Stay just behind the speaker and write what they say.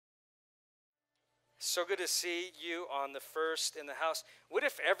So good to see you on the first in the house. What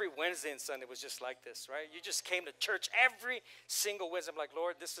if every Wednesday and Sunday was just like this, right? You just came to church every single Wednesday. I'm like,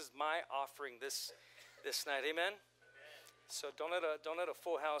 Lord, this is my offering this night. Amen? So don't let a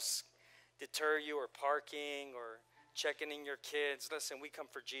full house deter you, or parking, or checking in your kids. Listen, we come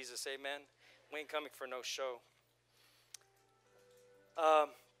for Jesus. Amen? We ain't coming for no show.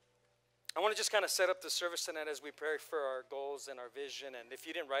 I want to just kind of set up the service tonight as we pray for our goals and our vision. And if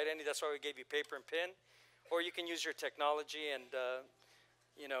you didn't write any, that's why we gave you paper and pen. Or you can use your technology and,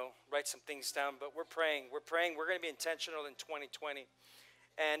 write some things down. But we're praying. We're going to be intentional in 2020.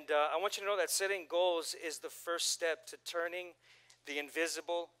 And I want you to know that setting goals is the first step to turning the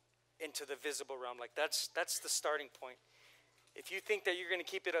invisible into the visible realm. Like that's the starting point. If you think that you're going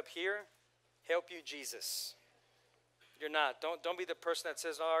to keep it up here, help you, Jesus. You're not. Don't be the person that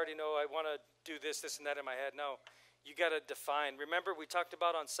says, oh, I already know I want to do this and that in my head. No, you got to define. Remember, we talked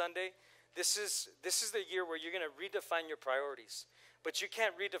about on Sunday, this is the year where you're going to redefine your priorities. But you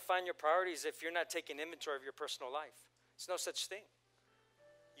can't redefine your priorities if you're not taking inventory of your personal life. There's no such thing.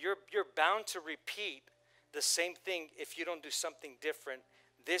 You're bound to repeat the same thing if you don't do something different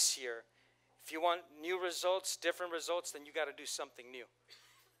this year. If you want new results, different results, then you got to do something new.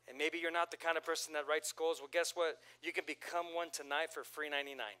 And maybe you're not the kind of person that writes goals. Well, guess what? You can become one tonight for free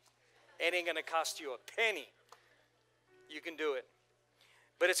 $99. It ain't going to cost you a penny. You can do it.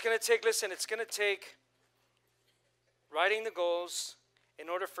 But it's going to take, it's going to take writing the goals in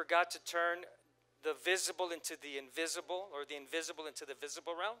order for God to turn the visible into the invisible, or the invisible into the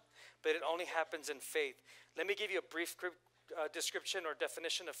visible realm. But it only happens in faith. Let me give you a brief description or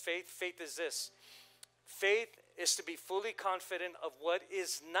definition of faith. Faith is this. Faith is to be fully confident of what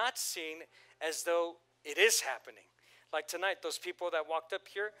is not seen as though it is happening. Like tonight, those people that walked up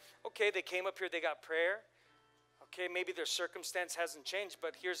here, okay, they came up here, they got prayer. Okay, maybe their circumstance hasn't changed,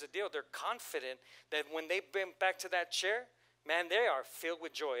 but here's the deal. They're confident that when they've been back to that chair, man, they are filled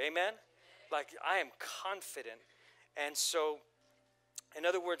with joy. Amen? Like, I am confident. And so, in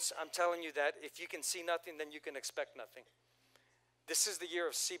other words, I'm telling you that if you can see nothing, then you can expect nothing. This is the year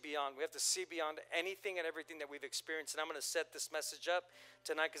of see beyond. We have to see beyond anything and everything that we've experienced. And I'm going to set this message up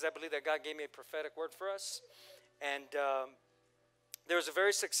tonight because I believe that God gave me a prophetic word for us. And there was a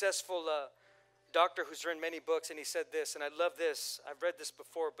very successful doctor who's written many books, and he said this, and I love this. I've read this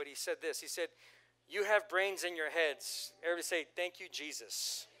before, but he said this. He said, you have brains in your heads. Everybody say, thank you,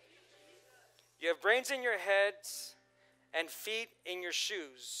 Jesus. You have brains in your heads and feet in your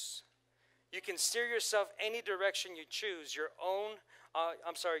shoes. You can steer yourself any direction you choose. You're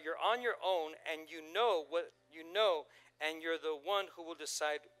on your own, and you know what you know, and you're the one who will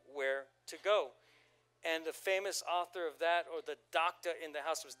decide where to go. And the famous author of that, or the doctor in the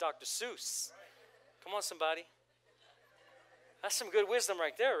house, was Dr. Seuss. Come on, somebody. That's some good wisdom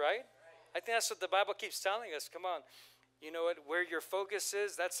right there, right? I think that's what the Bible keeps telling us. Come on. You know what? Where your focus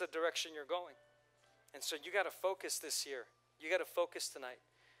is, that's the direction you're going. And so you got to focus this year. You got to focus tonight.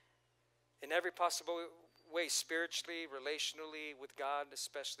 In every possible way, spiritually, relationally, with God,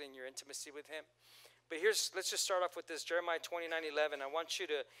 especially in your intimacy with Him. But let's just start off with this, Jeremiah 29:11. I want you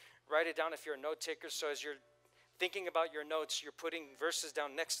to write it down if you're a note taker. So as you're thinking about your notes, you're putting verses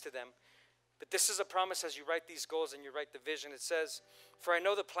down next to them. But this is a promise as you write these goals and you write the vision. It says, for I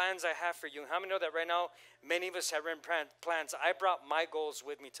know the plans I have for you. How many know that right now, many of us have written plans? I brought my goals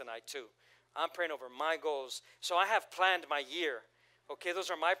with me tonight too. I'm praying over my goals. So I have planned my year. Okay, those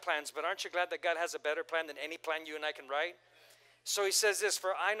are my plans, but aren't you glad that God has a better plan than any plan you and I can write? So he says this,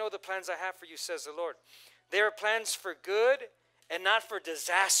 for I know the plans I have for you, says the Lord. They are plans for good and not for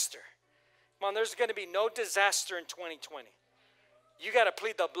disaster. Come on, there's going to be no disaster in 2020. You got to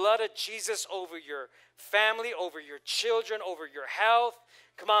plead the blood of Jesus over your family, over your children, over your health.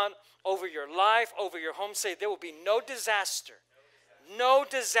 Come on, over your life, over your home. Say, there will be no disaster. No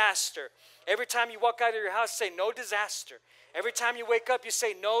disaster. Every time you walk out of your house, say, no disaster. Every time you wake up, you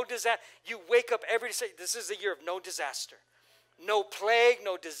say, no disaster. You wake up every day, say, this is the year of no disaster. No plague,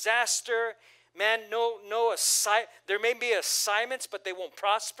 no disaster. Man, there may be assignments, but they won't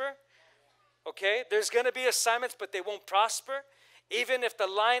prosper. Okay? There's going to be assignments, but they won't prosper. Even if the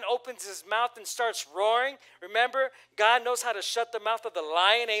lion opens his mouth and starts roaring, remember, God knows how to shut the mouth of the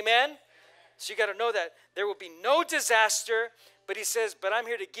lion. Amen? So you got to know that there will be no disaster. But he says, but I'm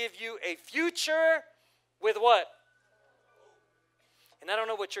here to give you a future with what? And I don't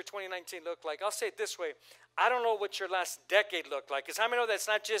know what your 2019 looked like. I'll say it this way. I don't know what your last decade looked like. Because how many know that's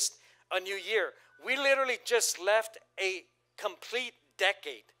not just a new year? We literally just left a complete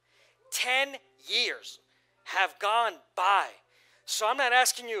decade. 10 years have gone by. So I'm not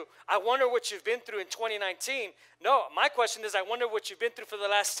asking you, I wonder what you've been through in 2019. No, my question is, I wonder what you've been through for the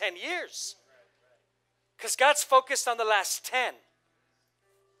last 10 years. Because God's focused on the last 10.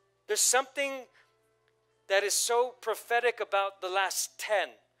 There's something that is so prophetic about the last 10.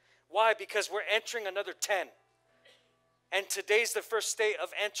 Why? Because we're entering another 10. And today's the first day of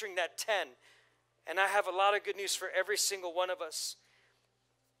entering that 10. And I have a lot of good news for every single one of us.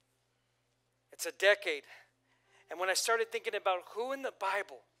 It's a decade. And when I started thinking about who in the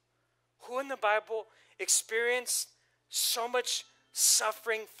Bible experienced so much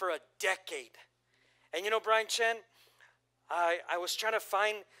suffering for a decade. And you know, Brian Chen, I was trying to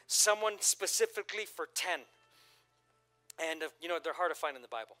find someone specifically for 10. And, you know, they're hard to find in the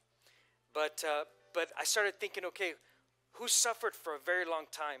Bible. But I started thinking, okay, who suffered for a very long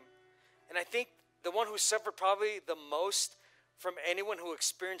time? And I think the one who suffered probably the most from anyone who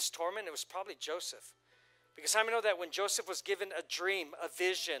experienced torment, it was probably Joseph. Because how many know that when Joseph was given a dream, a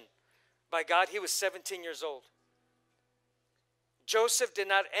vision by God, he was 17 years old. Joseph did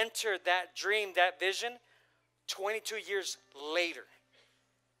not enter that dream, that vision, 22 years later.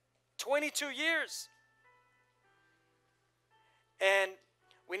 22 years. And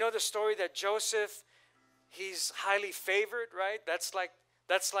we know the story that Joseph, he's highly favored, right? That's like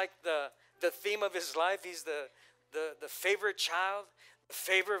the theme of his life. He's the favorite child. The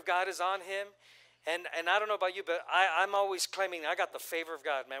favor of God is on him. And I don't know about you, but I'm always claiming I got the favor of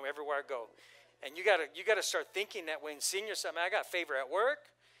God, man, everywhere I go. And you gotta start thinking that way and seeing yourself. Man, I got favor at work,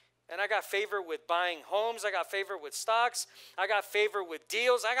 and I got favor with buying homes. I got favor with stocks. I got favor with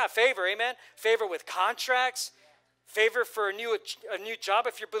deals. I got favor, amen. Favor with contracts. Favor for a new job.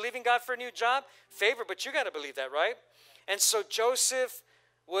 If you're believing God for a new job, favor. But you got to believe that, right? And so Joseph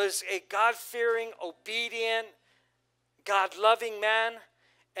was a God-fearing, obedient, God-loving man,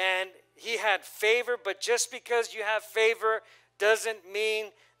 and he had favor. But just because you have favor doesn't mean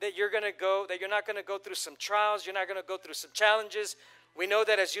that you're not going to go through some trials. You're not going to go through some challenges. We know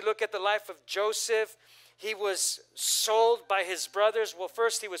that as you look at the life of Joseph, he was sold by his brothers. Well,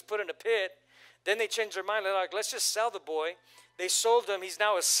 first he was put in a pit. Then they changed their mind. They're like, let's just sell the boy. They sold him. He's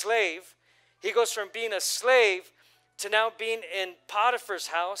now a slave. He goes from being a slave to now being in Potiphar's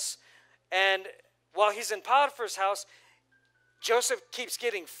house. And while he's in Potiphar's house, Joseph keeps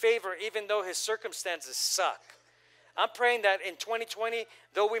getting favor even though his circumstances suck. I'm praying that in 2020,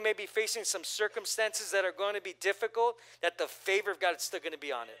 though we may be facing some circumstances that are going to be difficult, that the favor of God is still going to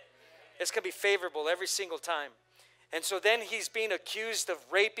be on it. It's going to be favorable every single time. And so then he's being accused of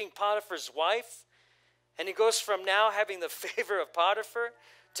raping Potiphar's wife. And he goes from now having the favor of Potiphar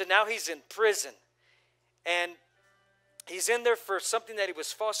to now he's in prison. And he's in there for something that he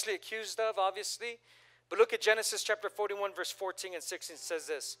was falsely accused of, obviously. But look at Genesis chapter 41, verse 14 and 16. It says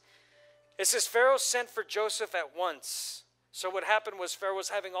this. It says, Pharaoh sent for Joseph at once. So what happened was Pharaoh was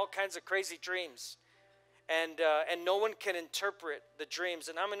having all kinds of crazy dreams. And no one can interpret the dreams.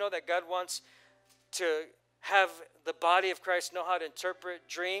 And I'm going to know that God wants to have the body of Christ know how to interpret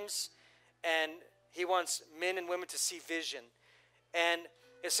dreams, and he wants men and women to see vision. And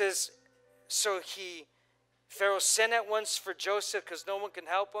it says, so Pharaoh sent at once for Joseph because no one can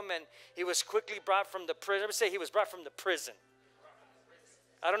help him, and he was quickly brought from the prison. Let me say he was brought from the prison.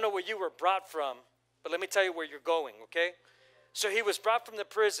 I don't know where you were brought from, but let me tell you where you're going, okay? So he was brought from the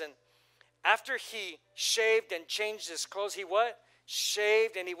prison. After he shaved and changed his clothes, he what?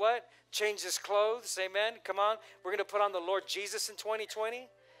 Shaved and he what? Changed his clothes, amen. Come on, we're going to put on the Lord Jesus in 2020.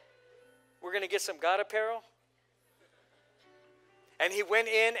 We're going to get some God apparel. And he went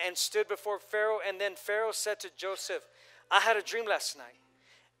in and stood before Pharaoh. And then Pharaoh said to Joseph, I had a dream last night,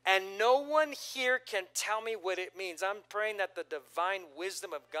 and no one here can tell me what it means. I'm praying that the divine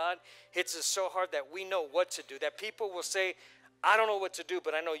wisdom of God hits us so hard that we know what to do. That people will say, I don't know what to do,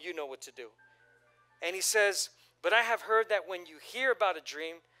 but I know you know what to do. And he says, but I have heard that when you hear about a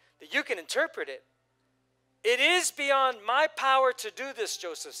dream, that you can interpret it. It is beyond my power to do this,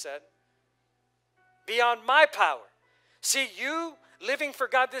 Joseph said. Beyond my power. See, you living for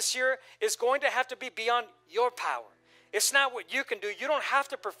God this year is going to have to be beyond your power. It's not what you can do. You don't have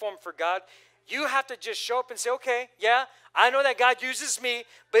to perform for God. You have to just show up and say, okay, yeah, I know that God uses me,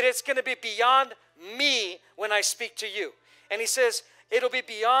 but it's going to be beyond me when I speak to you. And he says, it'll be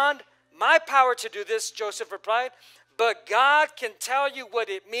beyond my power to do this, Joseph replied, but God can tell you what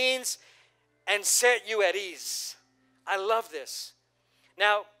it means and set you at ease. I love this.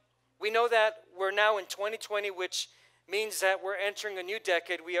 Now, we know that we're now in 2020, which means that we're entering a new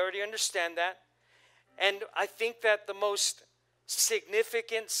decade. We already understand that. And I think that the most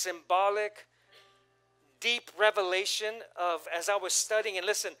significant, symbolic, deep revelation of, as I was studying, and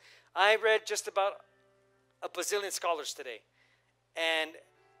listen, I read just about a bazillion scholars today, and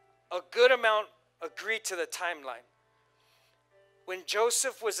a good amount agreed to the timeline. When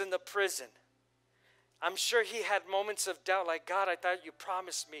Joseph was in the prison, I'm sure he had moments of doubt, like, God, I thought you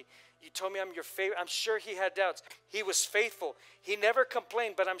promised me. You told me I'm your favorite. I'm sure he had doubts. He was faithful. He never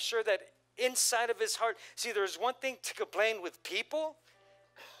complained, but I'm sure that inside of his heart, see, there's one thing to complain with people.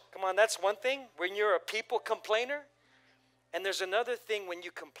 Come on, that's one thing, when you're a people complainer. And there's another thing when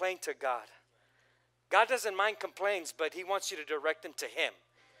you complain to God. God doesn't mind complaints, but he wants you to direct them to him,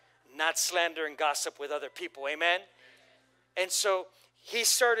 not slander and gossip with other people. Amen? And so he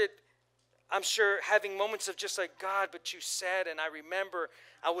started, I'm sure, having moments of just like, God, but you said, and I remember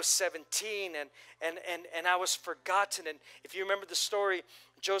I was 17 and I was forgotten. And if you remember the story,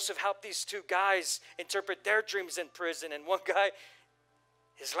 Joseph helped these two guys interpret their dreams in prison. And one guy,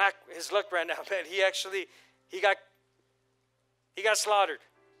 his luck ran out, man. He got slaughtered.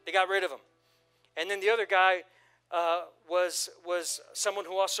 They got rid of him. And then the other guy was someone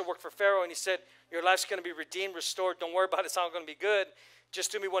who also worked for Pharaoh, and he said, your life's going to be redeemed, restored. Don't worry about it. It's all going to be good.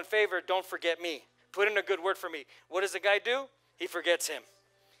 Just do me one favor. Don't forget me. Put in a good word for me. What does the guy do? He forgets him.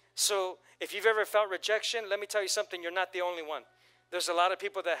 So if you've ever felt rejection, let me tell you something. You're not the only one. There's a lot of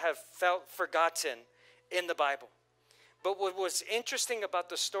people that have felt forgotten in the Bible. But what was interesting about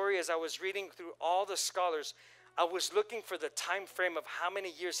the story as I was reading through all the scholars, I was looking for the time frame of how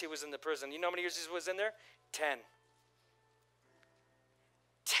many years he was in the prison. You know how many years he was in there? 10.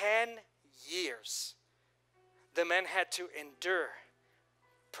 10 years. The man had to endure,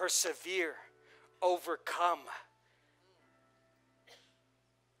 persevere, overcome,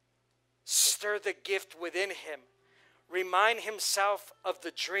 stir the gift within him, remind himself of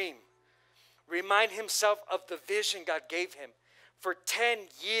the dream, remind himself of the vision God gave him. For 10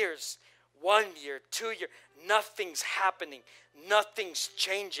 years, 1 year, 2 years, nothing's happening. Nothing's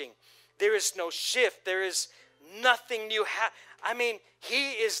changing. There is no shift. There is nothing new. I mean,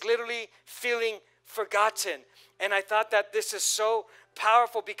 he is literally feeling forgotten. And I thought that this is so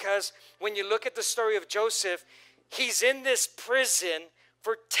powerful because when you look at the story of Joseph, he's in this prison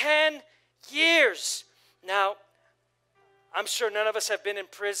for 10 years. Now, I'm sure none of us have been in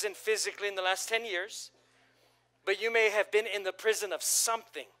prison physically in the last 10 years, but you may have been in the prison of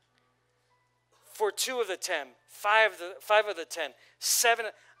something. For 2 of the 10, 5 of the 10, 7.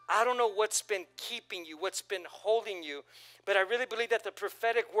 I don't know what's been keeping you, what's been holding you, but I really believe that the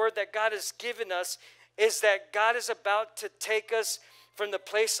prophetic word that God has given us is that God is about to take us from the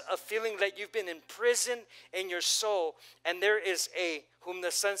place of feeling that you've been imprisoned in your soul, and there is whom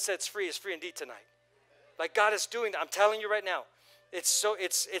the sun sets free is free indeed tonight. Like God is doing that. I'm telling you right now. It's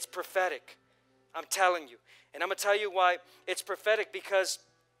prophetic. I'm telling you. And I'm going to tell you why it's prophetic, because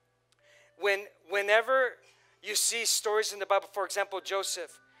whenever you see stories in the Bible, for example,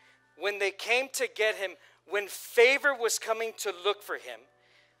 Joseph, when they came to get him, when favor was coming to look for him,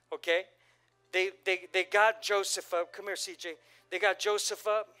 okay, they got Joseph up. Come here, CJ. They got Joseph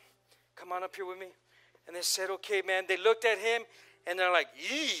up. Come on up here with me. And they said, okay, man. They looked at him, and they're like,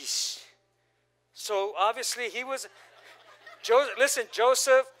 yeesh. So obviously he was,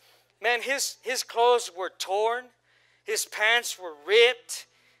 Joseph, man, his clothes were torn. His pants were ripped.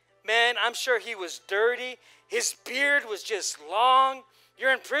 Man, I'm sure he was dirty. His beard was just long.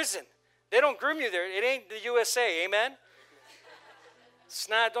 You're in prison. They don't groom you there. It ain't the USA, amen? It's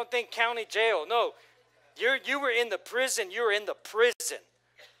not, don't think county jail. No, you were in the prison. You were in the prison.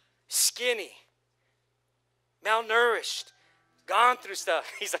 Skinny, malnourished, gone through stuff.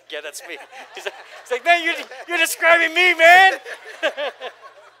 He's like, yeah, that's me. He's like, man, you're describing me, man.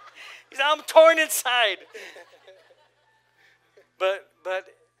 He's like, I'm torn inside. But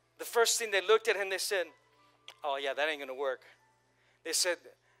the first thing they looked at him, they said, oh, yeah, that ain't going to work. They said,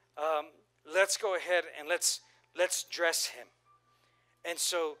 let's go ahead and let's dress him. And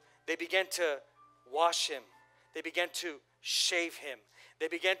so they began to wash him. They began to shave him. They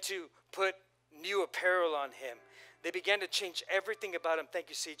began to put new apparel on him. They began to change everything about him. Thank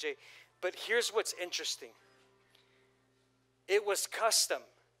you, CJ. But here's what's interesting. It was custom.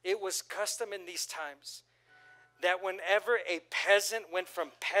 It was custom in these times that whenever a peasant went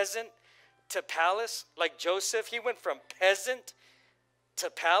from peasant to palace, like Joseph, he went from peasant to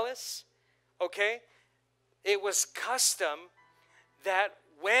palace, okay? It was custom that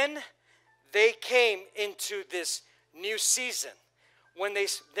when they came into this new season, when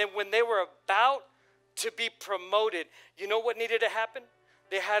they were about to be promoted, you know what needed to happen?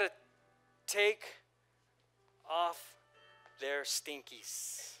 They had to take off their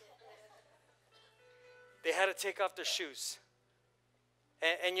stinkies. They had to take off their shoes.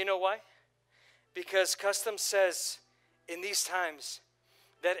 And you know why? Because custom says in these times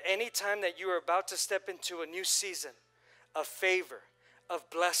that any time that you are about to step into a new season of favor, of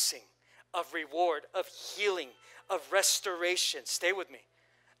blessing, of reward, of healing, of restoration, stay with me,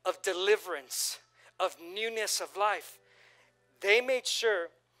 of deliverance, of newness of life. They made sure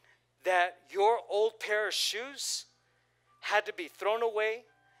that your old pair of shoes had to be thrown away,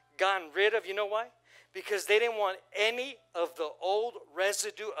 gotten rid of. You know why? Because they didn't want any of the old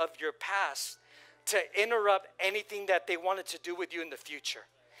residue of your past to interrupt anything that they wanted to do with you in the future.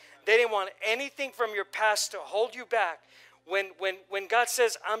 They didn't want anything from your past to hold you back. When God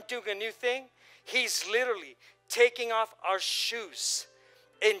says, I'm doing a new thing, He's literally taking off our shoes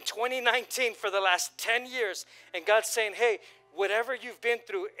in 2019 for the last 10 years. And God's saying, hey, whatever you've been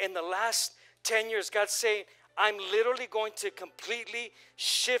through in the last 10 years, God's saying, I'm literally going to completely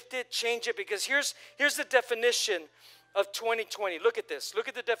shift it, change it. Because here's the definition of 2020. Look at this. Look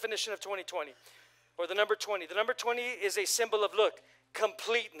at the definition of 2020. Or the number 20. The number 20 is a symbol of, look,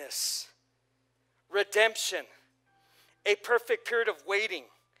 completeness, redemption, a perfect period of waiting,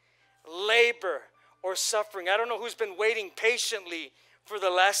 labor, or suffering. I don't know who's been waiting patiently for the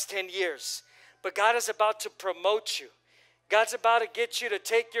last 10 years, but God is about to promote you. God's about to get you to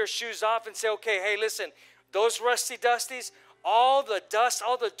take your shoes off and say, okay, hey, listen, those rusty dusties, all the dust,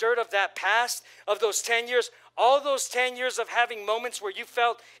 all the dirt of that past, of those 10 years, all those 10 years of having moments where you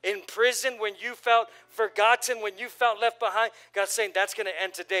felt in prison, when you felt forgotten, when you felt left behind, God's saying that's going to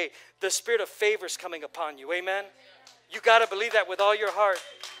end today. The spirit of favor is coming upon you. Amen? You got to believe that with all your heart.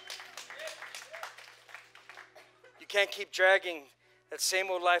 You can't keep dragging that same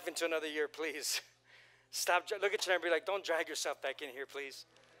old life into another year, please. Stop. Look at your neighbor and be like, don't drag yourself back in here, please.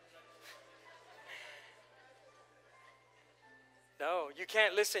 No, you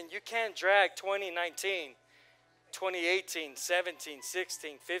can't. Listen, you can't drag 2019, 2018, 17,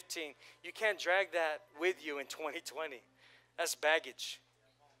 16, 15. You can't drag that with you in 2020. That's baggage.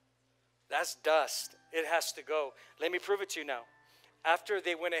 That's dust. It has to go. Let me prove it to you now. After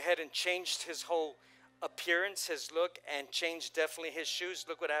they went ahead and changed his whole appearance, his look, and changed definitely his shoes,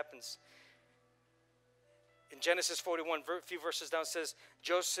 look what happens. In Genesis 41, a few verses down, it says,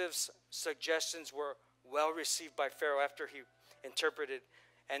 Joseph's suggestions were well received by Pharaoh after he interpreted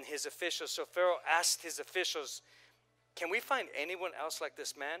and his officials. So Pharaoh asked his officials, can we find anyone else like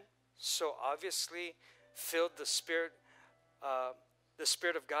this man? So obviously filled the Spirit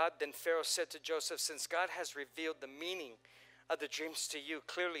of God. Then Pharaoh said to Joseph, since God has revealed the meaning of the dreams to you,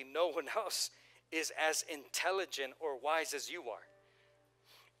 clearly no one else is as intelligent or wise as you are.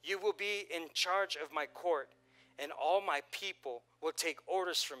 You will be in charge of my court, and all my people will take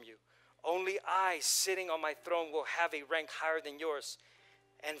orders from you. Only I, sitting on my throne, will have a rank higher than yours.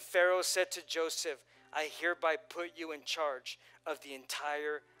 And Pharaoh said to Joseph, I hereby put you in charge of the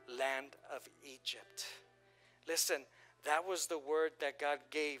entire land of Egypt. Listen, that was the word that God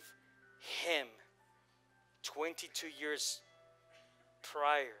gave him 22 years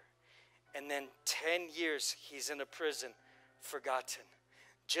prior. And then 10 years he's in a prison, forgotten.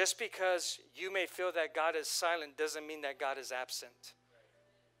 Just because you may feel that God is silent doesn't mean that God is absent.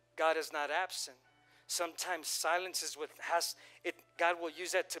 God is not absent. Sometimes silence is what has it. God will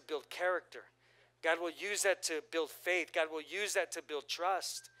use that to build character. God will use that to build faith. God will use that to build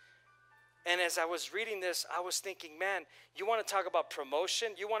trust. And as I was reading this, I was thinking, man, you want to talk about promotion?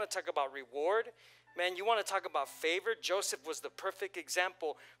 You want to talk about reward? Man, you want to talk about favor? Joseph was the perfect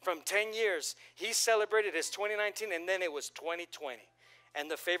example. From 10 years, he celebrated his 2019, and then it was 2020. And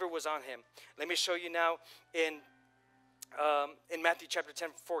the favor was on him. Let me show you now in Matthew chapter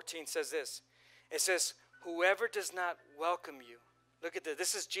 10:14 says this. It says, whoever does not welcome you. Look at this.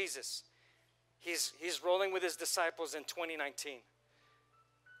 This is Jesus. He's rolling with his disciples in 2019.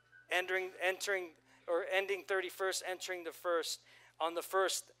 Ending 31st, entering the first. On the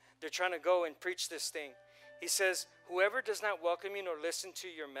first, they're trying to go and preach this thing. He says, whoever does not welcome you nor listen to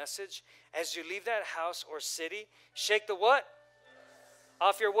your message, as you leave that house or city, shake the what?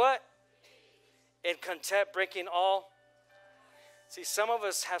 Off your what? In contempt, breaking all. See, some of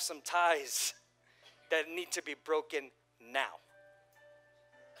us have some ties that need to be broken now.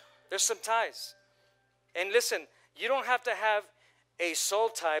 There's some ties. And listen, you don't have to have a soul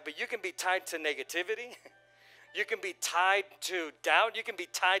tie, but you can be tied to negativity. You can be tied to doubt. You can be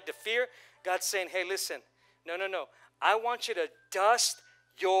tied to fear. God's saying, hey, listen, no. I want you to dust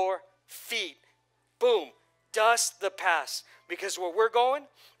your feet. Boom. Dust the past. Because where we're going,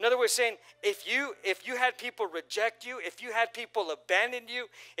 in other words, saying, if you had people reject you, if you had people abandon you,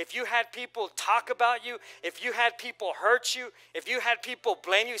 if you had people talk about you, if you had people hurt you, if you had people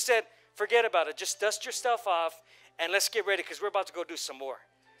blame you, said, forget about it. Just dust your stuff off and let's get ready because we're about to go do some more.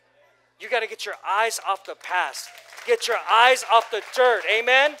 You got to get your eyes off the past. Get your eyes off the dirt.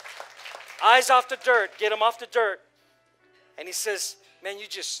 Amen? Eyes off the dirt. Get them off the dirt. And he says, man,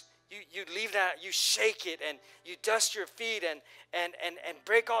 you leave that, you shake it, and you dust your feet, and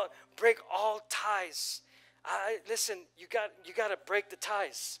break all ties. Listen, you got to break the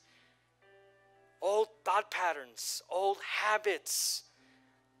ties. Old thought patterns, old habits,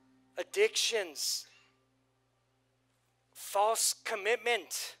 addictions, false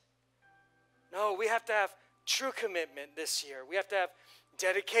commitment. No, we have to have true commitment this year. We have to have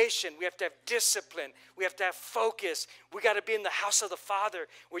dedication. We have to have discipline. We have to have focus. We got to be in the house of the Father,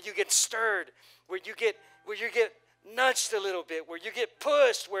 where you get stirred, where you get nudged a little bit, where you get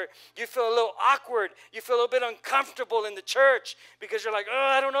pushed, where you feel a little awkward, you feel a little bit uncomfortable in the church because you're like, oh,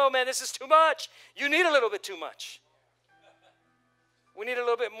 I don't know, man, this is too much. You need a little bit too much. We need a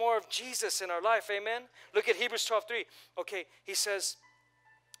little bit more of Jesus in our life, amen? Look at Hebrews 12:3. Okay, he says,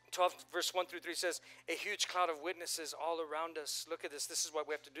 12 verse 1 through 3 says, a huge cloud of witnesses all around us. Look at this. This is why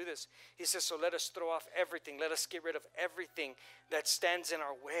we have to do this. He says, so let us throw off everything. Let us get rid of everything that stands in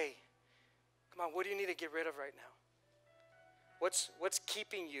our way. Come on, what do you need to get rid of right now? What's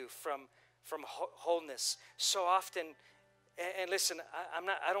keeping you from wholeness? So often, and listen,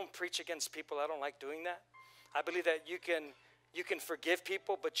 I don't preach against people. I don't like doing that. I believe that you can forgive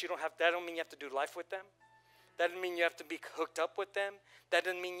people, but that don't mean you have to do life with them. That doesn't mean you have to be hooked up with them. That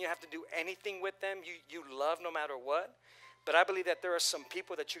doesn't mean you have to do anything with them. You love no matter what. But I believe that there are some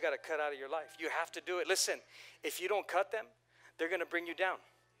people that you got to cut out of your life. You have to do it. Listen, if you don't cut them, they're going to bring you down.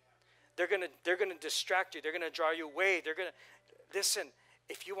 They're going to distract you. They're going to draw you away. Listen,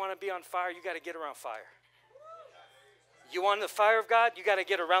 if you want to be on fire, you got to get around fire. You want the fire of God, you got to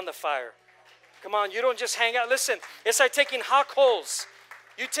get around the fire. Come on, you don't just hang out. Listen, it's like taking hot coals.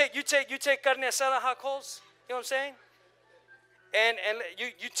 You take carne asada hot coals. You know what I'm saying? And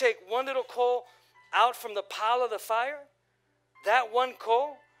you take one little coal out from the pile of the fire. That one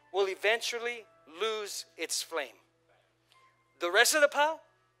coal will eventually lose its flame. The rest of the pile,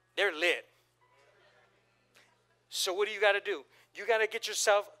 they're lit. So what do you got to do? You got to get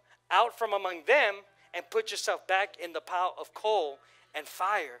yourself out from among them and put yourself back in the pile of coal and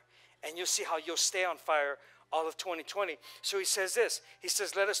fire, and you'll see how you'll stay on fire all of 2020. So he says this. He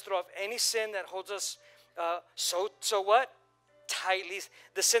says, let us throw off any sin that holds us so what? Tightly.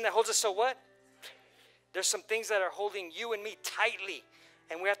 The sin that holds us so what? There's some things that are holding you and me tightly,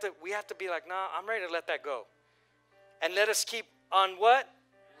 and we have to be like, nah, I'm ready to let that go. And let us keep on what?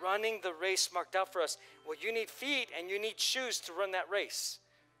 Running the race marked out for us. Well, you need feet and you need shoes to run that race.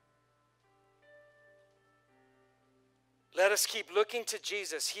 Let us keep looking to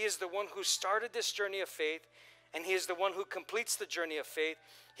Jesus. He is the one who started this journey of faith, and he is the one who completes the journey of faith.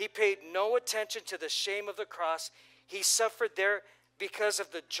 He paid no attention to the shame of the cross. He suffered there because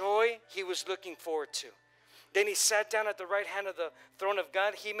of the joy he was looking forward to. Then he sat down at the right hand of the throne of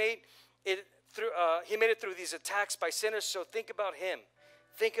God. He made it through these attacks by sinners. So think about him.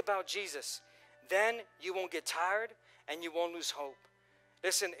 Think about Jesus. Then you won't get tired and you won't lose hope.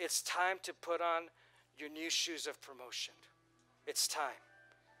 Listen, it's time to put on your new shoes of promotion. It's time.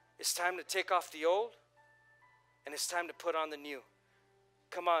 It's time to take off the old, and it's time to put on the new.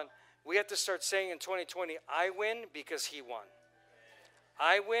 Come on. We have to start saying in 2020, I win because he won.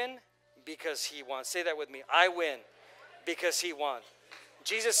 I win because he won. Say that with me. I win because he won.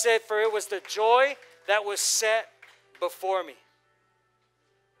 Jesus said, for it was the joy that was set before me.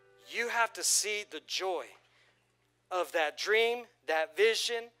 You have to see the joy of that dream, that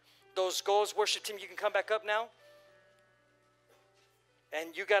vision, those goals. Worship team, you can come back up now.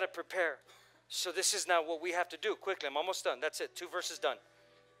 And you got to prepare. So this is now what we have to do. Quickly, I'm almost done. That's it. 2 verses done.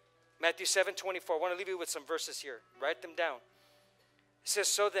 Matthew 7:24. I want to leave you with some verses here. Write them down. It says,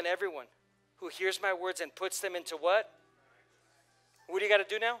 so then everyone who hears my words and puts them into what? What do you got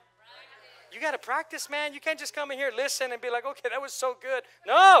to do now? You got to practice, man. You can't just come in here, listen, and be like, okay, that was so good.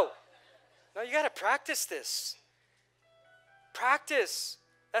 No, you got to practice this. Practice.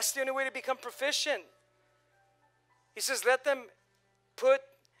 That's the only way to become proficient. He says, let them put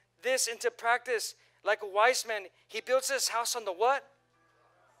this into practice like a wise man. He builds his house on the what?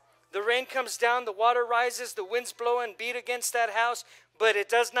 The rain comes down, the water rises, the winds blow and beat against that house, but it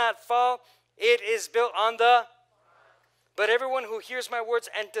does not fall. It is built on the... But everyone who hears my words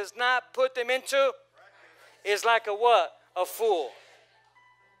and does not put them into is like a what? A fool.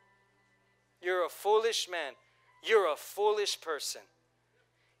 You're a foolish man. You're a foolish person.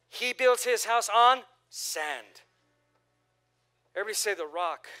 He built his house on sand. Everybody say the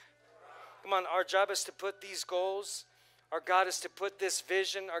rock. Come on, our job is to put these goals. Our God is to put this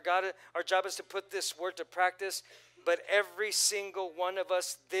vision. Our job is to put this word to practice. But every single one of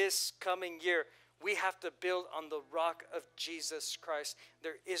us this coming year, we have to build on the rock of Jesus Christ.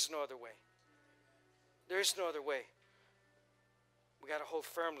 There is no other way. There is no other way. We got to hold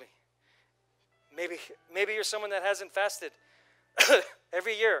firmly Maybe you're someone that hasn't fasted.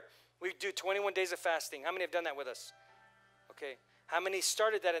 Every year, we do 21 days of fasting. How many have done that with us? Okay. How many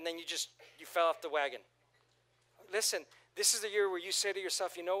started that and then you fell off the wagon? Listen, this is the year where you say to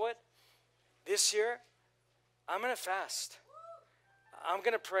yourself, you know what? This year, I'm going to fast. I'm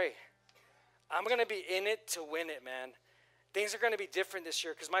going to pray. I'm going to be in it to win it, man. Things are going to be different this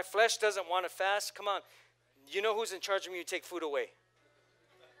year because my flesh doesn't want to fast. Come on. You know who's in charge of you? You take food away.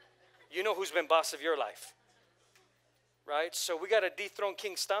 You know who's been boss of your life. Right? So we got to dethrone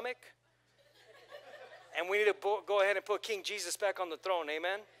King Stomach. And we need to go ahead and put King Jesus back on the throne.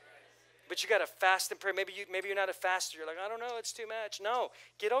 Amen? But you got to fast and pray. Maybe you're not a faster. You're like, I don't know. It's too much. No.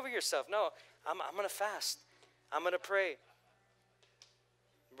 Get over yourself. No. I'm going to fast. I'm going to pray.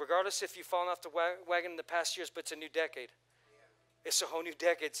 Regardless if you've fallen off the wagon in the past years, but it's a new decade. It's a whole new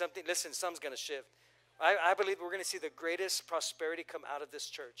decade. Something's going to shift. I believe we're going to see the greatest prosperity come out of this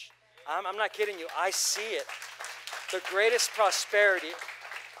church. I'm not kidding you. I see it. The greatest prosperity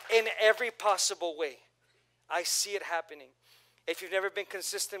in every possible way. I see it happening. If you've never been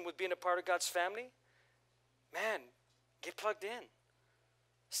consistent with being a part of God's family, man, get plugged in.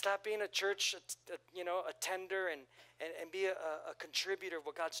 Stop being a church, attender and be a contributor of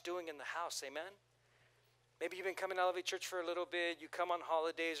what God's doing in the house. Amen? Maybe you've been coming to Elevate Church for a little bit. You come on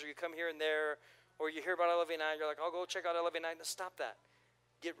holidays or you come here and there. Or you hear about Elevate Night. You're like, I'll go check out Elevate Night. No, stop that.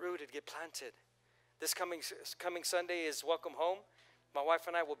 Get rooted. Get planted. This coming Sunday is Welcome Home. My wife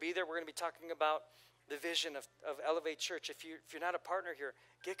and I will be there. We're going to be talking about the vision of Elevate Church. If you're not a partner here,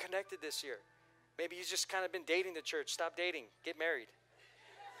 get connected this year. Maybe you've just kind of been dating the church. Stop dating. Get married.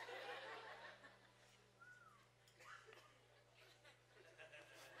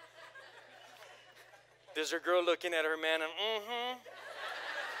 There's her girl looking at her man and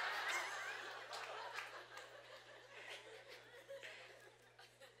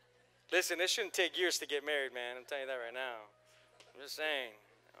Listen, it shouldn't take years to get married, man. I'm telling you that right now. I'm just saying.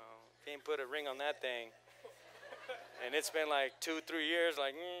 If you ain't put a ring on that thing, and it's been like 2-3 years,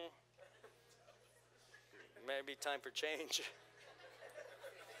 like, maybe time for change.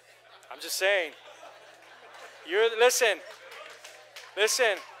 I'm just saying. Listen.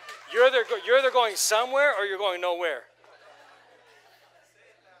 You're either going somewhere or you're going nowhere.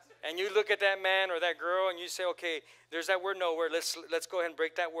 And you look at that man or that girl and you say, okay, there's that word nowhere. Let's go ahead and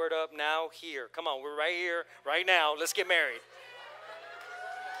break that word up now here. Come on, we're right here, right now. Let's get married.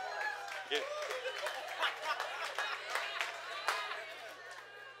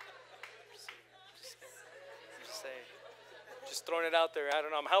 Just throwing it out there. I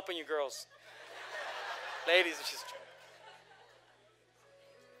don't know. I'm helping you girls. Ladies, just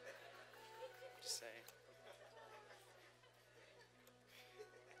saying.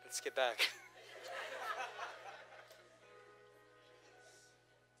 Let's get back.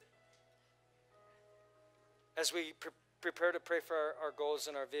 As we prepare to pray for our goals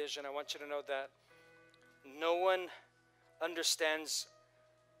and our vision, I want you to know that no one understands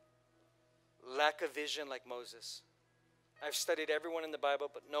lack of vision like Moses. I've studied everyone in the Bible,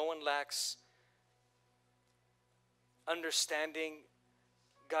 but no one lacks understanding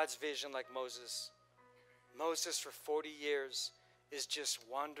God's vision like Moses. Moses for 40 years is just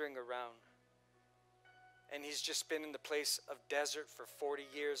wandering around. And he's just been in the place of desert for 40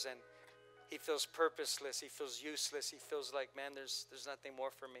 years and he feels purposeless, he feels useless, he feels like, man, there's nothing more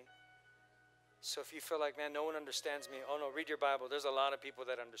for me. So if you feel like, man, no one understands me, oh no, read your Bible. There's a lot of people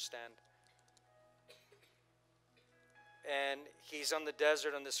that understand. And he's on the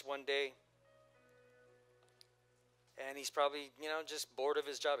desert on this one day. And he's probably, just bored of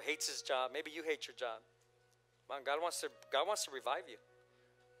his job, hates his job. Maybe you hate your job. God wants to revive you.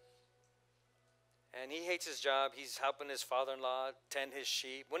 And he hates his job. He's helping his father-in-law tend his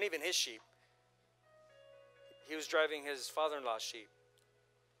sheep. Wasn't even his sheep. He was driving his father-in-law's sheep.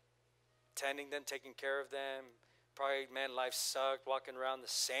 Tending them, taking care of them. Probably, man, life sucked. Walking around the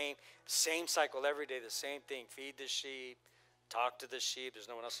same cycle every day. The same thing. Feed the sheep. Talk to the sheep. There's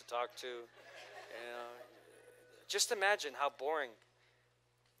no one else to talk to. Just imagine how boring.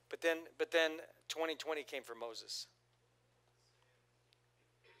 But then 2020 came for Moses.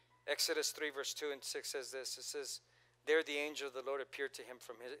 Exodus 3 verse 2 and 6 says this. It says, there the angel of the Lord appeared to him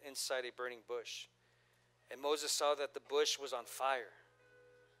from inside a burning bush. And Moses saw that the bush was on fire,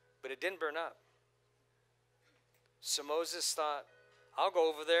 but it didn't burn up. So Moses thought, I'll go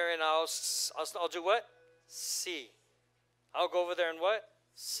over there and I'll do what? See. I'll go over there and what?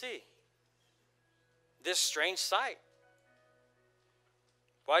 See. This strange sight.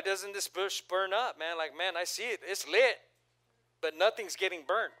 Why doesn't this bush burn up, man? Like, man, I see it. It's lit, but nothing's getting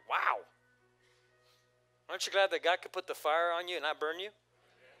burned. Wow. Aren't you glad that God could put the fire on you and not burn you?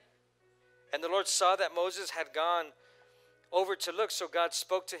 And the Lord saw that Moses had gone over to look, so God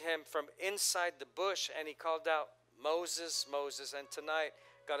spoke to him from inside the bush, and he called out, Moses, Moses. And tonight,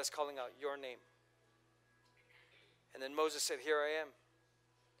 God is calling out your name. And then Moses said, here I am.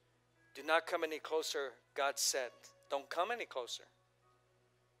 Do not come any closer, God said. Don't come any closer.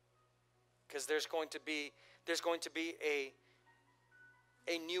 Because there's going to be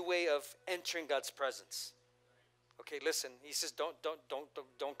a new way of entering God's presence. Okay, listen. He says, don't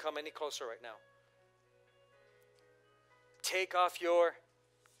come any closer right now. Take off your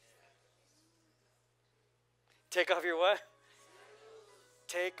what?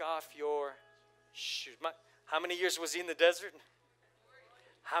 Take off your shoes. How many years was he in the desert?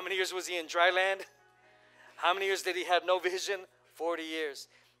 How many years was he in dry land? How many years did he have no vision? 40 years.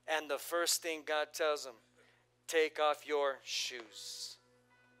 And the first thing God tells him, take off your shoes.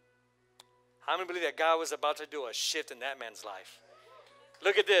 How many believe that God was about to do a shift in that man's life?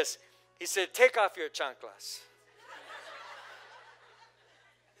 Look at this. He said, take off your chanclas.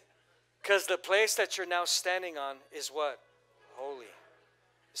 Because the place that you're now standing on is what? Holy.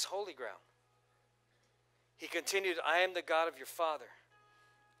 It's holy ground. He continued, I am the God of your father.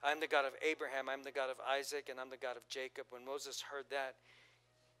 I am the God of Abraham. I am the God of Isaac. And I'm the God of Jacob. When Moses heard that,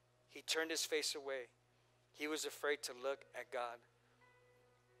 he turned his face away. He was afraid to look at God.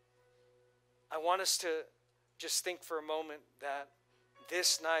 I want us to just think for a moment that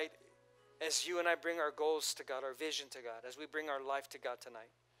this night, as you and I bring our goals to God, our vision to God, as we bring our life to God tonight.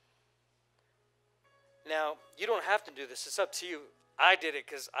 Now, you don't have to do this. It's up to you. I did it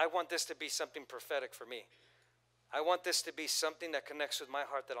because I want this to be something prophetic for me. I want this to be something that connects with my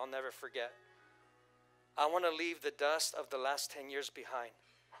heart that I'll never forget. I want to leave the dust of the last 10 years behind.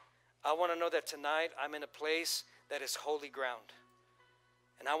 I want to know that tonight I'm in a place that is holy ground.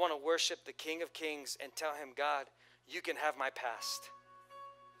 And I want to worship the King of Kings and tell him, God, you can have my past.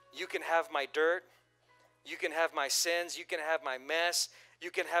 You can have my dirt. You can have my sins. You can have my mess.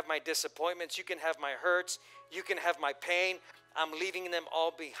 You can have my disappointments. You can have my hurts. You can have my pain. I'm leaving them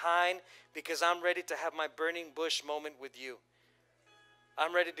all behind because I'm ready to have my burning bush moment with you.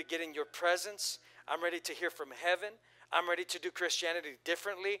 I'm ready to get in your presence. I'm ready to hear from heaven. I'm ready to do Christianity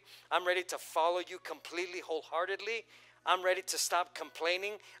differently. I'm ready to follow you completely, wholeheartedly. I'm ready to stop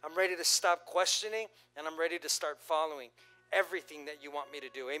complaining. I'm ready to stop questioning. And I'm ready to start following everything that you want me to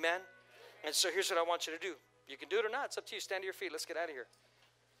do. Amen? And so here's what I want you to do. You can do it or not. It's up to you. Stand to your feet. Let's get out of here.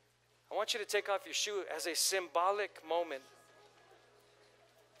 I want you to take off your shoe as a symbolic moment.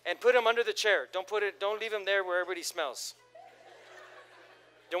 And put them under the chair. Don't leave them there where everybody smells.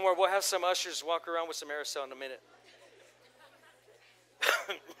 Don't worry, we'll have some ushers walk around with some aerosol in a minute.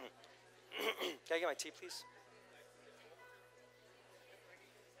 Can I get my tea, please?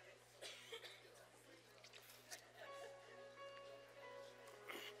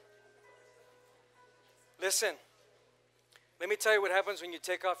 Listen, let me tell you what happens when you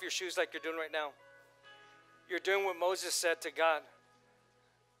take off your shoes like you're doing right now. You're doing what Moses said to God.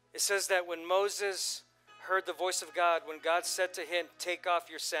 It says that when Moses heard the voice of God, when God said to him, take off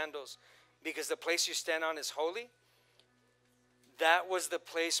your sandals because the place you stand on is holy, that was the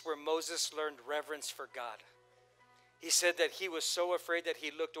place where Moses learned reverence for God. He said that he was so afraid that he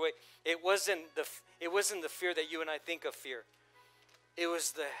looked away. It wasn't the fear that you and I think of fear. It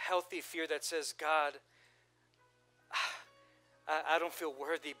was the healthy fear that says, God, I don't feel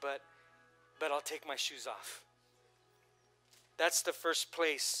worthy, but I'll take my shoes off. That's the first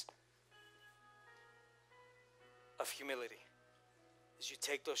place of humility, is you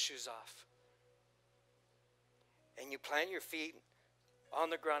take those shoes off. And you plant your feet on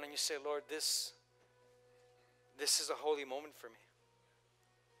the ground and you say, Lord, this is a holy moment for me.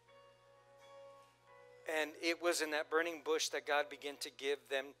 And it was in that burning bush that God began to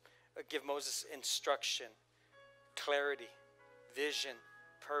give Moses instruction, clarity, vision,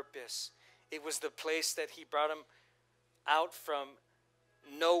 purpose. It was the place that he brought him out from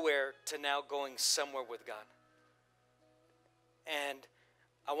nowhere to now going somewhere with God. And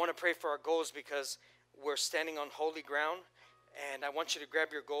I want to pray for our goals because we're standing on holy ground. And I want you to grab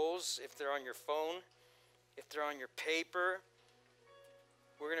your goals if they're on your phone, if they're on your paper.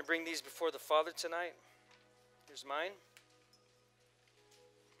 We're going to bring these before the Father tonight. Here's mine.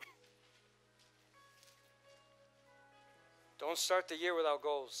 Don't start the year without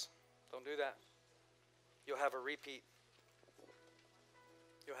goals. Don't do that. You'll have a repeat.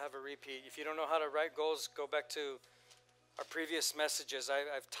 You'll have a repeat. If you don't know how to write goals, go back to our previous messages.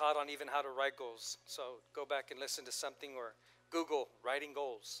 I've taught on even how to write goals. So go back and listen to something or Google writing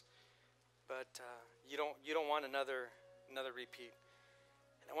goals. But you don't want another repeat.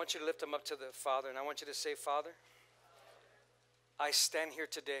 And I want you to lift them up to the Father. And I want you to say, Father, I stand here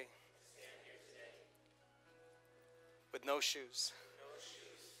today with no shoes.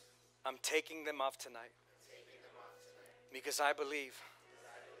 I'm taking them off tonight because I believe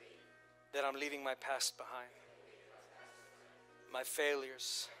that I'm leaving my past behind. My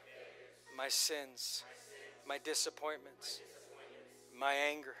failures, my sins, my disappointments, my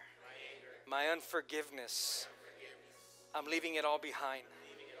anger, my unforgiveness. I'm leaving it all behind.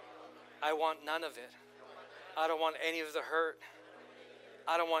 I want none of it. I don't want any of the hurt.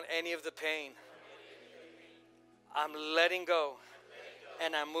 I don't want any of the pain. I'm letting go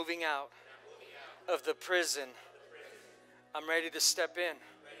and I'm moving out of the prison. I'm ready to step in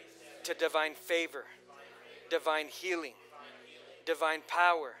to divine favor, divine healing, divine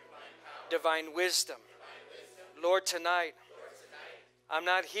power, divine wisdom. Lord, tonight, I'm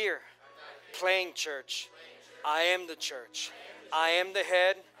not here playing church. I am the church. I am the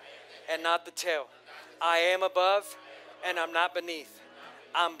head and not the tail. I am above and I'm not beneath.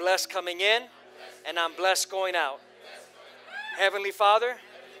 I'm blessed coming in and I'm blessed going out. Heavenly Father,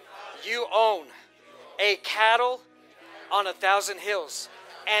 you own a cattle on 1,000 hills,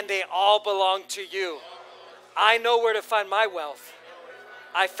 and they all belong to you. I know where to find my wealth.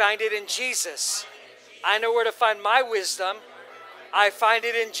 I find it in Jesus. I know where to find my wisdom. I find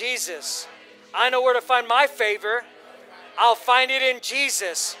it in Jesus. I know where to find my favor. I'll find it in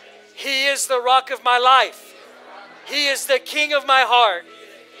Jesus. He is the rock of my life. He is the king of my heart.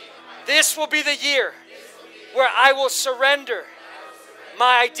 This will be the year where I will surrender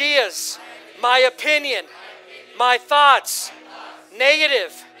my ideas, my opinion, my thoughts,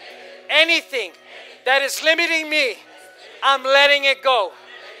 negative, anything that is limiting me. I'm letting it go.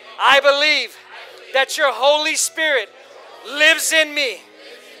 I believe that your Holy Spirit lives in me.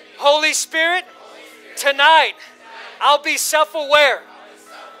 Holy Spirit, tonight I'll be self-aware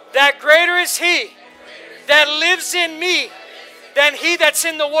that greater is He that lives in me than he that's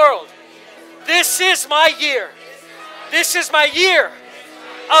in the world. This is my year. This is my year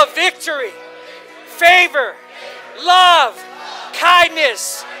of victory, favor, love,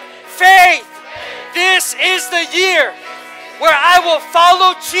 kindness, faith. This is the year where I will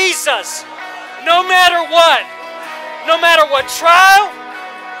follow Jesus no matter what. No matter what trial,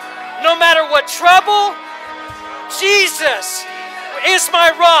 no matter what trouble. Jesus is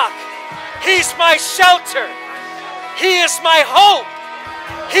my rock. He's my shelter. He is my hope.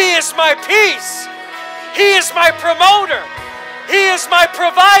 He is my peace. He is my promoter. He is my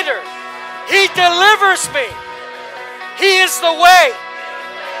provider. He delivers me. He is the way.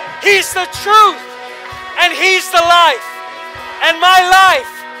 He's the truth. And He's the life. And my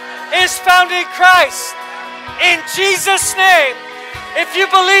life is found in Christ. In Jesus' name. If you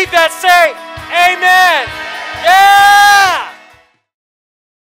believe that, say amen. Yeah!